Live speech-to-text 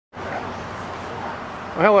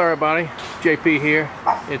Well, hello everybody, JP here.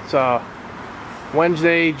 It's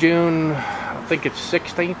Wednesday, June, I think it's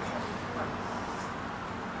 16th.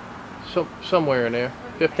 Somewhere in there,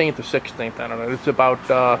 15th or 16th, I don't know. It's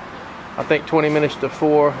about, I think 20 minutes to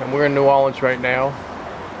 4, and we're in New Orleans right now.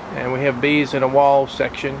 And we have bees in a wall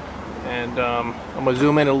section. And I'm going to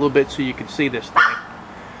zoom in a little bit so you can see this thing.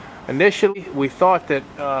 Initially, we thought that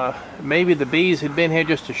maybe the bees had been here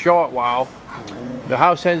just a short while. The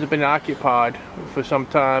house hasn't been occupied for some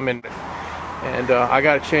time, and I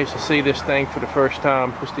got a chance to see this thing for the first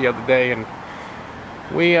time just the other day. And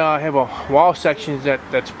we have a wall section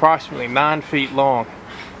that's approximately 9 feet long,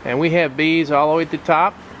 and we have bees all the way at the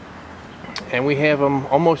top, and we have them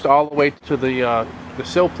almost all the way to the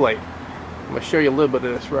sill plate. I'm going to show you a little bit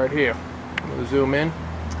of this right here. I'm going to zoom in.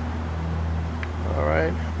 All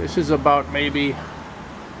right, this is about maybe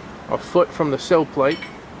a foot from the sill plate.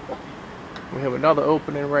 We have another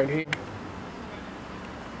opening right here.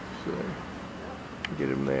 So, get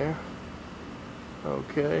him there.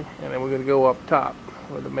 Okay, and then we're going to go up top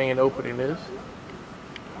where the main opening is.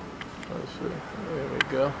 Let's see. There we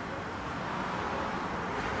go.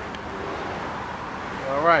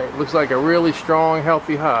 All right, looks like a really strong,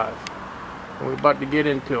 healthy hive. And we're about to get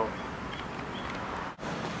into it.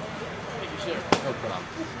 Thank you, sir. No problem.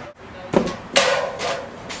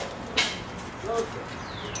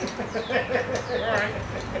 Alright,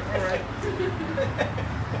 alright.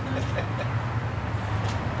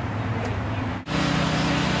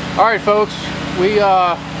 Alright folks, we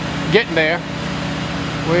are getting there.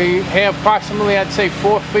 We have approximately, I'd say,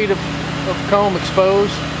 4 feet of comb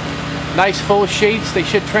exposed. Nice full sheets. They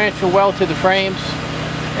should transfer well to the frames.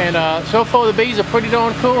 And so far the bees are pretty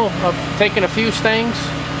darn cool. I've taken a few stings.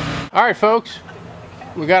 Alright folks,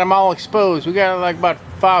 we got them all exposed. We got like about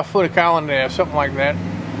 5 foot of colony there, something like that.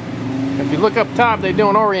 If you look up top, they're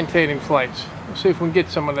doing orientating flights. Let's see if we can get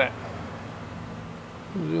some of that.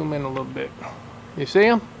 Zoom in a little bit. You see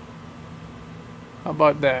them? How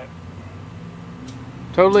about that?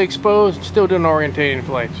 Totally exposed, still doing orientating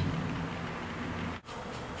flights.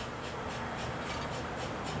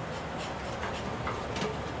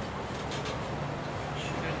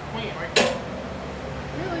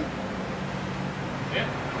 Really? Yeah.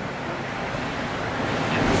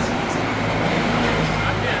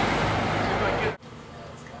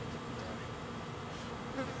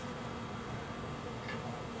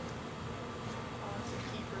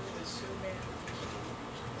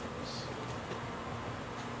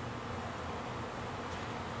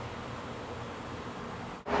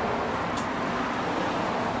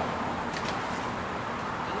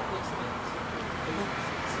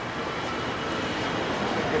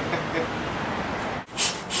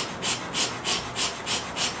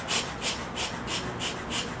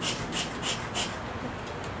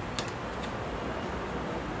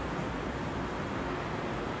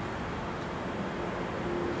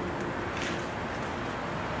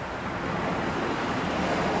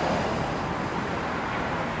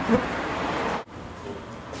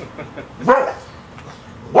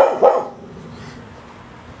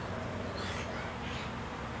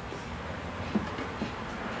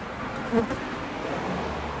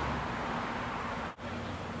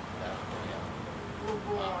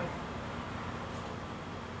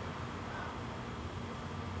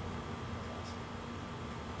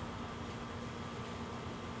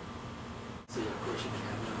 So of course you can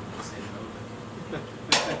have none and say no.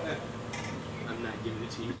 I'm not giving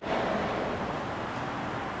it to you.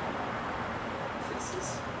 This is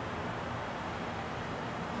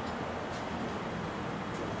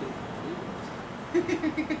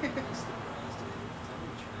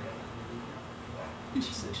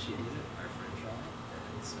she said she did it, our friend Shaw.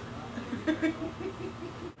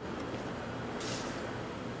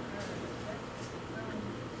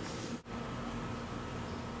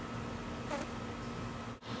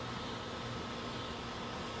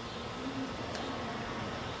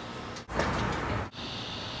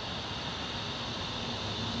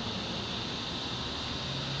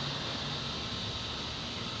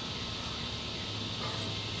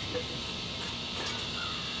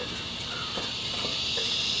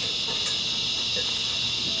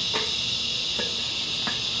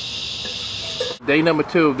 Day number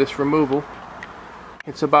 2 of this removal.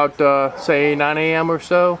 It's about say 9 a.m. or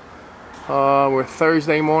so. We're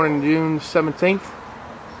Thursday morning, June 17th.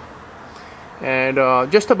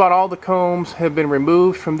 And just about all the combs have been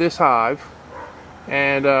removed from this hive.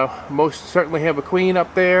 And most certainly have a queen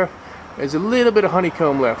up there. There's a little bit of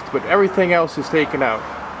honeycomb left, but everything else is taken out.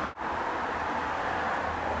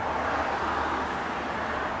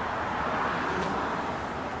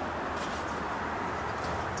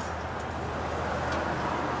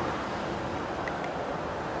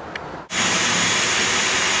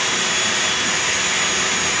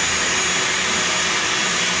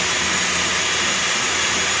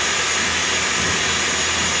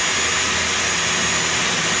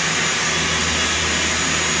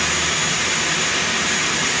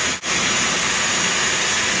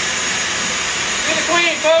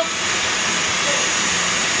 folks.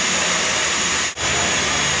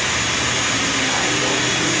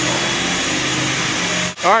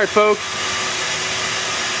 All right, folks.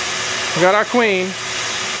 We got our queen.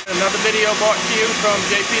 Another video brought to you from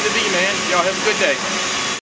JP the V-Man. Y'all have a good day.